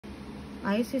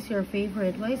Ice is your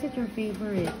favorite. Why is it your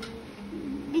favorite?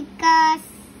 Because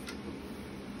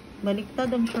Baliktad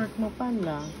ang short mo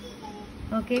pala.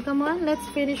 Okay, come on. Let's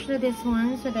finish na this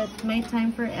one so that's my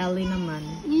time for Ellie naman.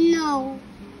 no.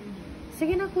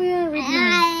 Sige na, kuya. Read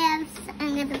na.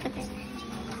 I'm gonna put this.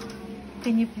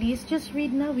 Can you please just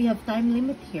read na? We have time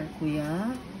limit here,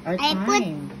 kuya. Our I put,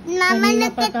 time. Mama, Kanina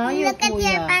look pa at, tayo, look at your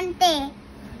kuya. pante.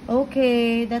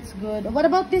 Okay, that's good. What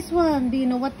about this one? Do you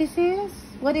know what this is?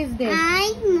 What is this? I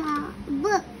know.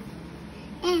 Book.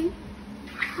 And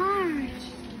card.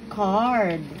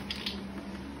 Card.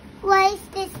 Why is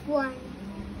this one?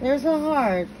 There's a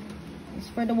heart. It's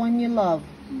for the one you love.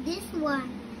 This one.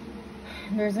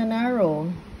 There's an arrow.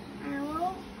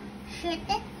 Arrow. Shoot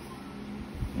it.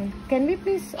 Can we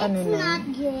please, It's not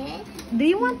good. Do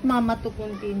you want Mama to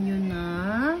continue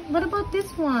na? What about this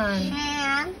one?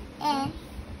 Hand and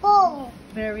pole.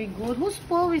 Very good. Whose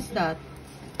paw is that?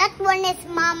 That one is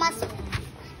Mama's.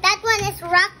 That one is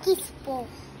Rocky's pole.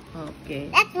 Okay.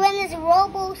 That one is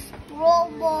Robo.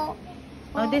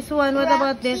 Oh, this one. What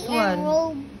about this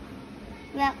one?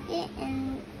 Rocky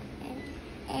and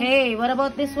Hey, what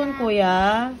about this one,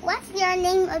 kuya? what's your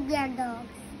name of your dog?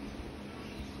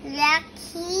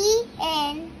 Lucky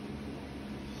and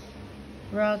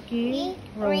Rocky,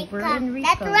 Rover, Rika. and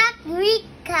That Rika. rock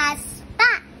Rika's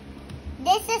back.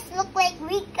 This is look like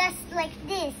Rika's like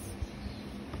this.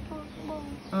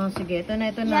 Oh, sige. Ito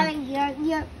na, ito na.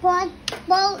 Your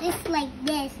ball is like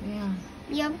this.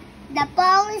 Yeah. The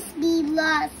ball is be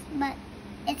lost, but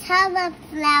it have a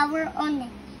flower on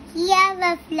it. He have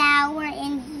a flower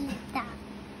in his top.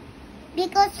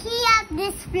 Because he have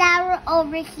this flower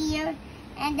over here,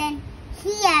 and then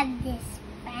he have this,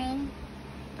 right?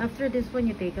 After this one,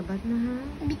 you take a bath na,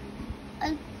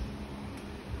 ha?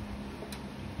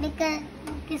 Because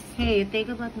Hey, you take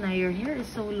a bath na. Your hair is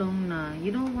so long na.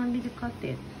 You don't want me to cut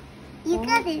it. you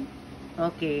cut it.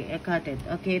 Okay, I cut it.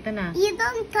 Okay, ito na. You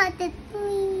don't cut it,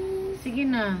 please. Sige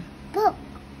na. Book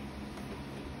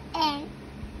and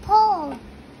pole.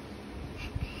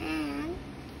 Hand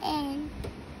and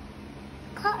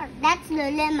car. That's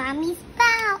Lola Mommy's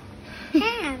spout.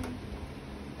 Hand.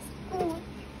 Spoon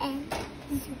and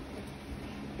zoo.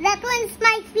 That one's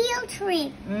my field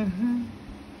trip. Mm-hmm.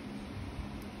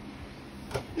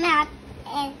 Math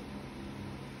and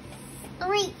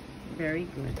street. Very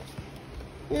good.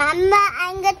 Mama,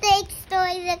 I'm going to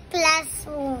destroy the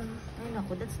classroom. Ay,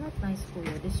 naku, that's not nice,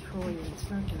 kuya. Destroy it. It's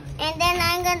not nice. And then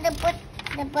I'm going to put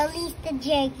the police to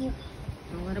jag you.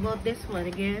 Now, what about this one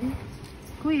again?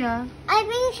 Kuya. I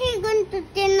think she's going to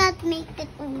did not make the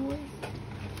toys.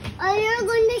 Are you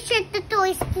going to ship the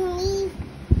toys to me?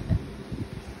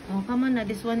 Oh, come on na.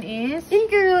 This one is?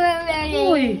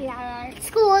 Uy.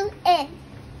 School and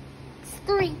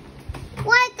street.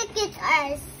 Why the kids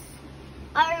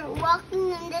are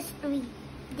walking in the street?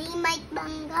 They might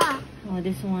bangga. Oh,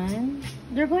 this one?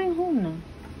 They're going home now.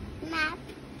 Map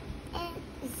and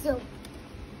zoo.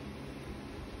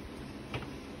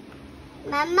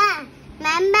 Mama,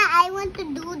 I want to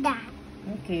do that.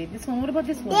 Okay, this one. What about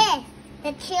this one? This,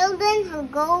 the children who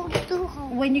go to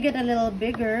home. When you get a little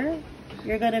bigger,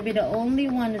 you're gonna be the only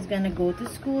one who's gonna go to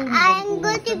school. I'm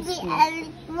going to be,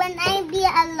 when I be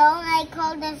alone, I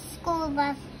call the school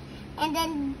bus. And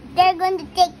then they're going to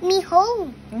take me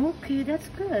home. Okay, that's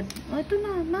good. Oh, ito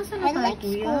na. Nasa na I tayo, like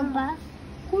kuya? school bus.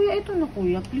 Kuya, ito na,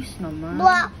 kuya. Please naman.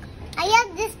 Block. I had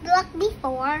this block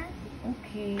before.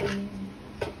 Okay.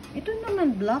 Ito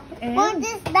naman, block and... What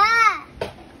is that?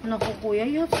 Naku, kuya,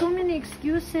 you have so many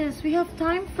excuses. We have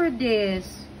time for this.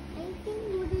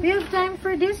 We have time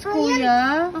for this,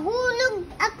 kuya. Mahulog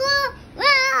ako.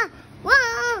 Wah!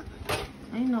 Wah!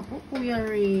 Ay, naku, kuya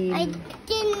Rin.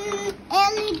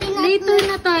 Ellie did not Later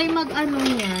na tayo mag-ano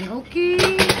yan, okay?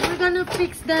 We're gonna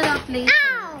fix that up later.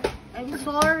 Ow! I'm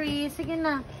sorry. Sige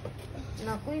na.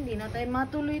 Naku, hindi na tayo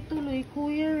matuloy-tuloy,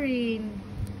 kuya Rin.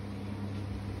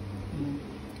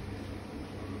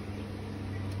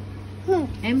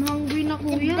 I'm hungry na,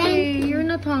 kuya eh. You're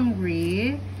not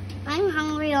hungry? I'm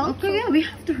hungry also. Okay, yeah, we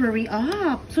have to hurry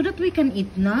up so that we can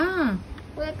eat na.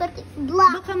 We're going to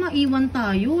block Baka maiwan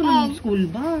tayo ng school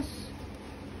bus.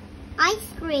 ice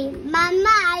cream.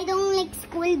 Mama, I don't like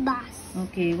school bus.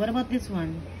 Okay, what about this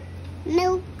one?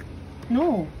 Milk.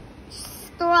 No.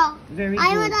 Straw. Very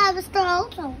I good. want to have a straw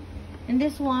also. And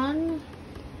this one?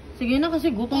 Sige na kasi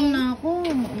gutom na ako.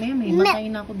 May matay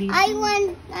na ako dito. I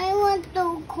want the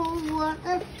cold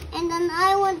water and then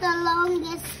I want the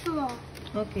longest straw.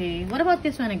 Okay, what about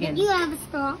this one again? Do you have a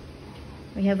straw?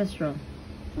 We have a straw.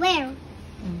 Where?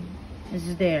 This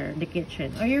is there, in the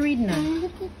kitchen. Are you reading na? In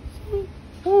the kitchen.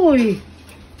 Uy!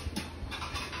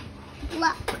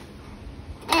 Look.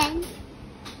 And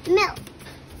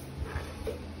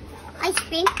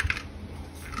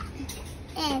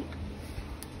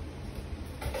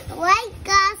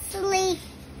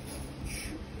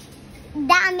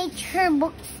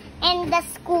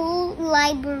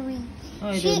library.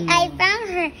 I found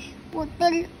her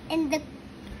putol in the,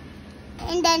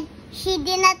 and then she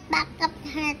did not pack up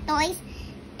her toys,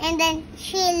 and then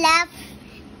she left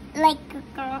like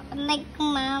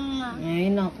mama. Ay,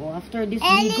 nako. After this,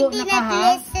 Ellie ligo did na ka, not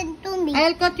ha? listen to me.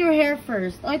 I'll cut your hair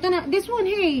first. Oh, ito na. This one,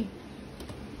 hey.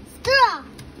 Straw.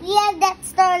 We have that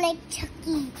straw like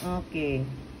Chucky. Okay.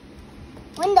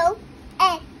 Window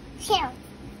and chair.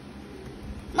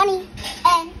 Money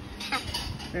and hat.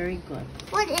 Very good.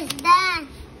 What is that?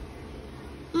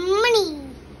 Money.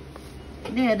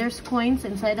 Yeah, there's coins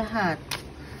inside the hat.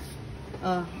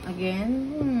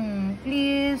 Again.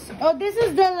 Please. Oh, this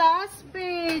is the last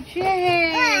page.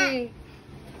 Yay.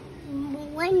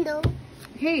 Window.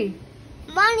 Hey.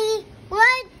 Money.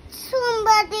 Why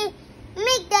somebody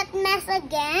make that mess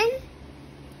again?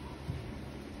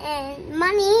 And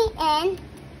money and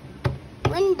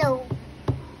window.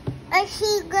 Is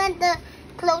she gonna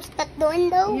close that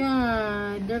window?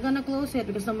 Yeah, they're gonna close it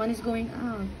because the money's going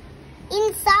out.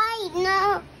 Inside,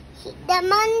 no. The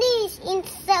money is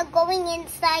going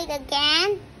inside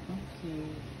again. Okay.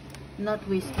 Not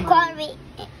waste money. Sorry.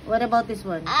 What about this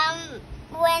one?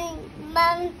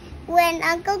 When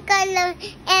Uncle Carlo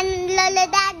and Lola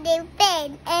Daddy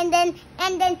paid, and then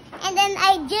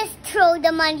I just throw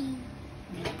the money.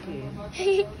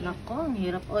 Okay. Nako, ang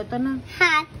hirap. Oh, ito na.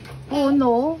 Hat. Oh,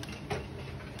 no.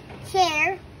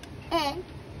 Chair and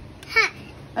hat.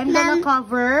 I'm gonna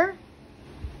cover.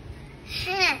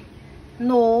 Hat.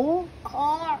 No.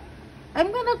 Car.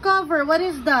 I'm gonna cover. What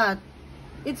is that?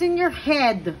 It's in your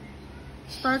head.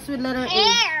 Starts with letter A.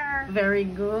 Hair. Very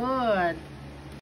good.